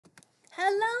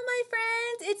Hello, my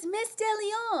friends. It's Miss De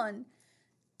Leon.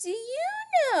 Do you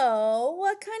know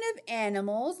what kind of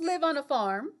animals live on a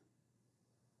farm?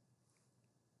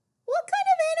 What kind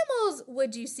of animals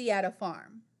would you see at a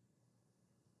farm?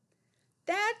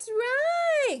 That's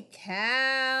right.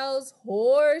 Cows,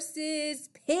 horses,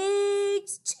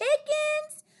 pigs,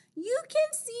 chickens. You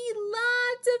can see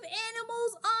lots of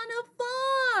animals on a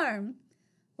farm.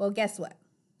 Well, guess what?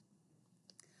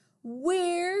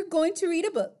 We're going to read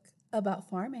a book about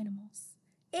farm animals.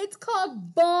 It's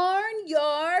called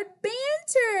Barnyard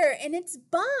Banter, and it's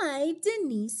by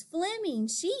Denise Fleming.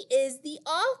 She is the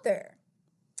author.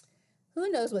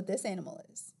 Who knows what this animal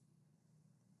is?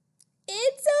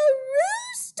 It's a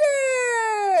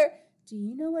rooster! Do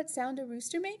you know what sound a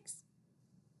rooster makes?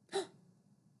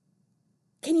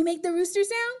 Can you make the rooster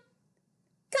sound?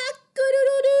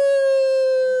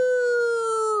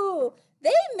 Cock-a-doodle-doo! They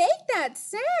make that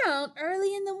sound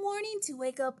early in the morning to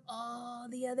wake up all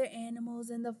the other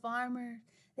animals and the farmers.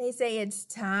 They say it's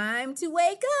time to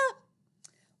wake up.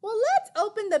 Well, let's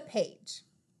open the page.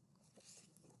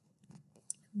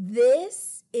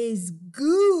 This is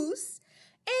Goose,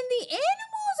 and the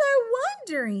animals are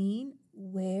wondering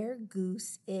where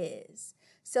Goose is.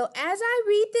 So as I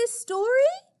read this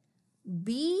story,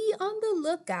 be on the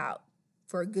lookout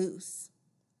for Goose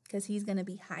because he's going to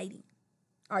be hiding.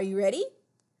 Are you ready?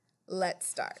 Let's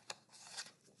start.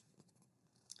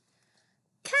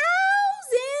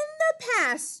 Cows in the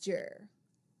pasture.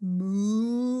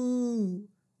 Moo,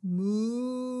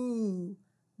 moo,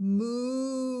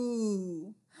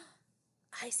 moo.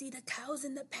 I see the cows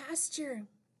in the pasture.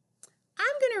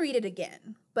 I'm going to read it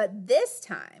again, but this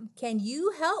time, can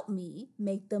you help me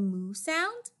make the moo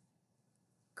sound?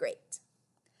 Great.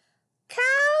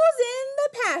 Cows in the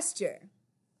pasture.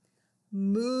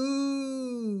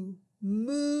 Moo,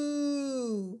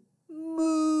 moo,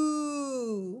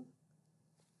 moo.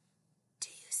 Do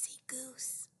you see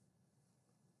Goose?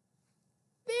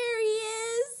 There he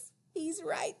is. He's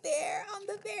right there on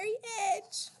the very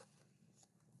edge.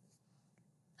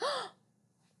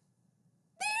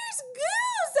 There's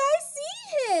Goose. I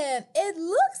see him. It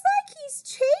looks like he's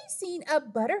chasing a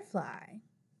butterfly.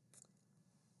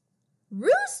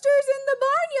 Roosters in the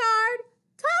barnyard.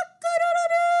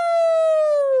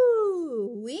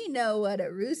 Cock-a-doodle-doo! We know what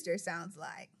a rooster sounds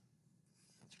like.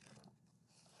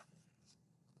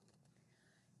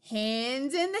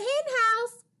 Hens in the hen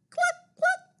house. Cluck,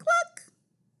 cluck, cluck.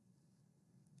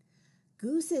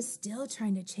 Goose is still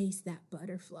trying to chase that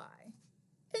butterfly.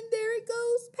 And there it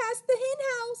goes past the hen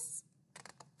house.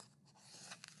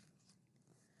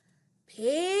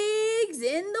 Pigs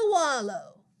in the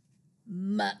wallow.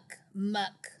 Muck,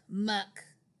 muck, muck.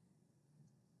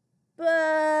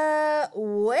 But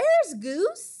where's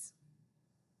Goose?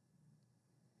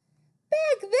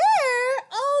 Back there?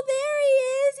 Oh, there he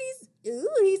is.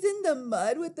 He's in the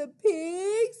mud with the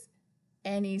pigs.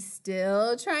 And he's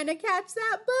still trying to catch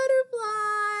that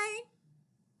butterfly.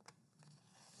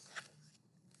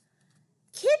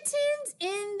 Kittens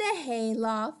in the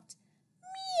hayloft.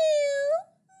 Meow,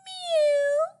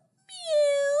 meow,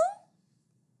 meow.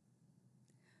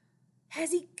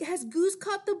 Has Goose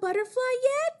caught the butterfly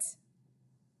yet?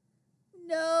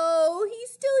 No,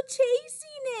 he's still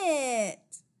chasing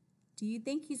it. Do you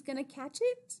think he's going to catch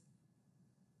it?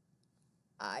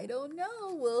 I don't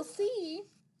know. We'll see.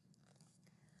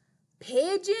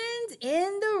 Pigeons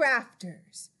in the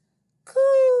rafters.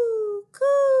 Coo,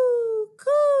 coo,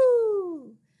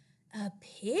 coo. A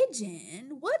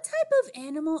pigeon? What type of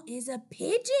animal is a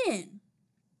pigeon?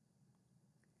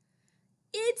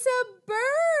 It's a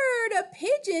bird. A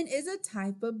pigeon is a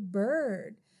type of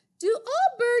bird. Do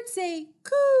all birds say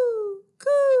coo,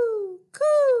 coo,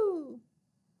 coo?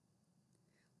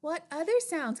 What other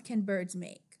sounds can birds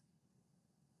make?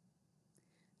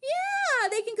 Yeah,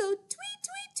 they can go tweet,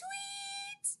 tweet,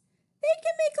 tweet. They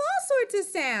can make all sorts of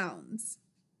sounds.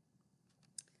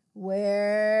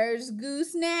 Where's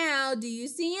Goose now? Do you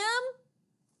see him?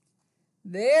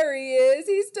 There he is.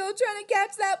 He's still trying to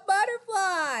catch that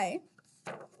butterfly.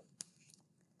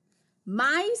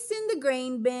 Mice in the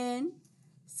grain bin.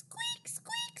 Squeak,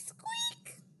 squeak,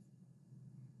 squeak.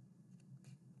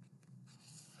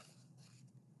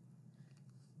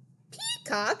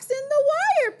 Peacocks in the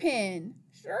wire pen.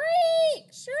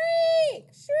 Shriek,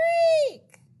 shriek,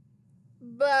 shriek.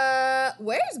 But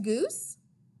where's Goose?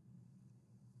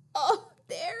 Oh,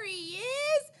 there he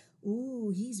is. Ooh,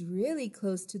 he's really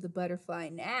close to the butterfly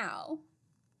now.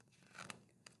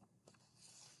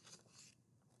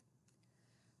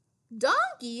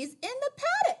 Donkeys in the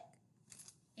paddock.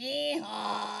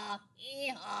 Ee-haw,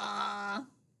 ee-haw.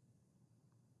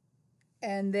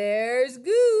 And there's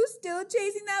Goose still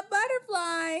chasing that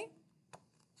butterfly.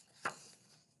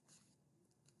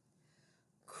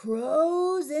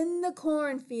 Crows in the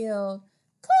cornfield.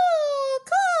 Caw,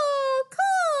 caw,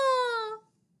 caw.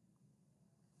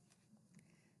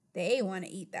 They want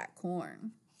to eat that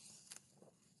corn.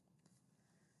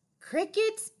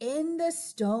 Crickets in the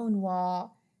stone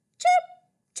wall. Chirp,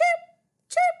 chirp,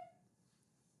 chirp.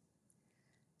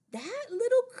 That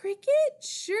little cricket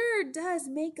sure does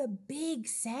make a big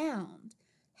sound.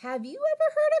 Have you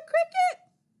ever heard a cricket?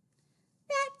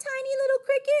 That tiny little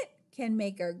cricket can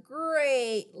make a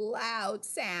great loud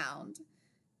sound.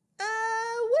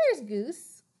 Where's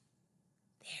Goose?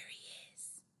 There he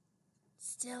is,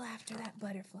 still after that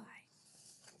butterfly.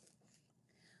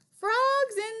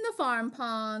 Frogs in the farm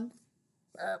pond.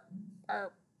 Burp,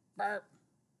 burp, burp.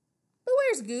 But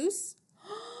where's Goose?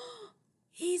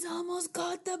 He's almost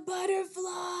caught the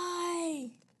butterfly.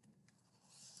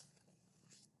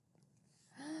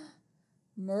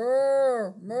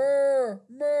 Murr, murr,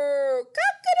 murr.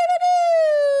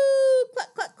 Cock-a-doodle-doo.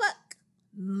 Cluck, cluck, cluck.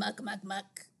 Muck, muck,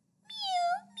 muck.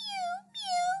 Mew, mew,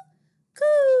 mew.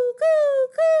 Coo, coo,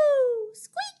 coo.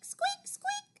 Squeak, squeak,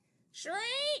 squeak.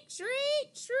 Shriek,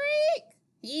 shriek, shriek.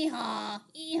 Hee-haw,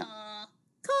 hee-haw.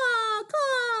 Caw,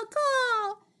 caw,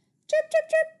 caw. Chirp, chirp,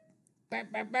 chirp.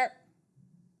 Burp, burp, burp.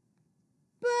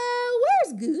 But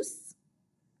where's Goose?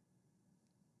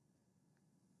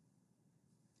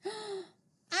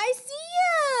 I see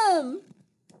him!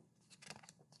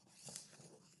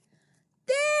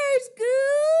 There's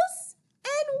Goose!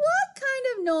 And what kind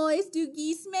of noise do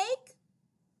geese make?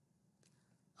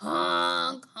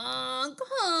 Honk, honk,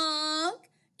 honk.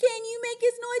 Can you make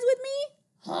his noise with me?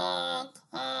 Honk,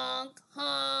 honk,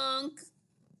 honk.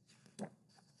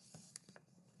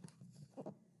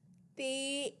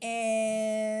 The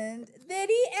end. Did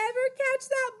he ever catch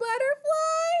that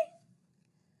butterfly?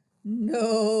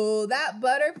 No, that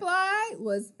butterfly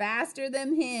was faster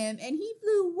than him and he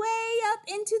flew way up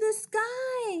into the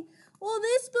sky. Well,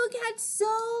 this book had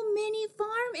so many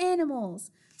farm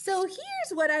animals. So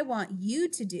here's what I want you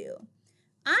to do.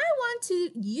 I want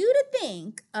you to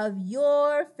think of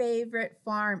your favorite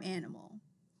farm animal.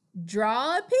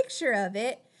 Draw a picture of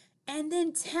it and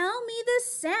then tell me the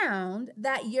sound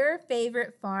that your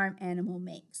favorite farm animal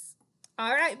makes.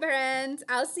 All right, friends,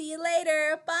 I'll see you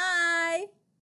later. Bye.